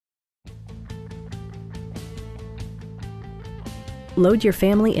Load your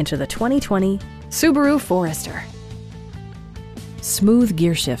family into the 2020 Subaru Forester. Smooth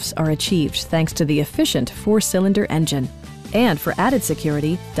gear shifts are achieved thanks to the efficient 4-cylinder engine. And for added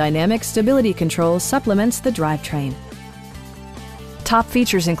security, dynamic stability control supplements the drivetrain. Top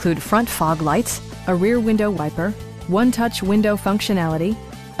features include front fog lights, a rear window wiper, one-touch window functionality,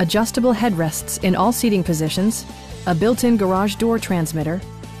 adjustable headrests in all seating positions, a built-in garage door transmitter,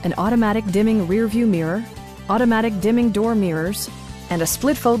 an automatic dimming rear-view mirror, automatic dimming door mirrors, and a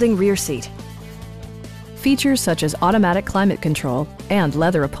split-folding rear seat. Features such as automatic climate control and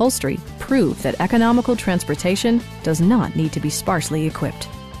leather upholstery prove that economical transportation does not need to be sparsely equipped.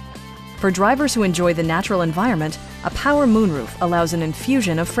 For drivers who enjoy the natural environment, a power moonroof allows an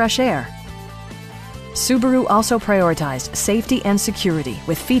infusion of fresh air. Subaru also prioritized safety and security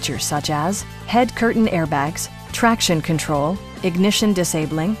with features such as head curtain airbags, traction control, ignition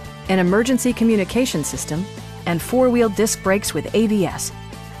disabling, an emergency communication system, and 4-wheel disc brakes with ABS.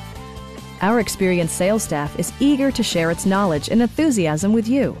 Our experienced sales staff is eager to share its knowledge and enthusiasm with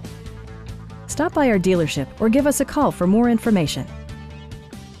you. Stop by our dealership or give us a call for more information.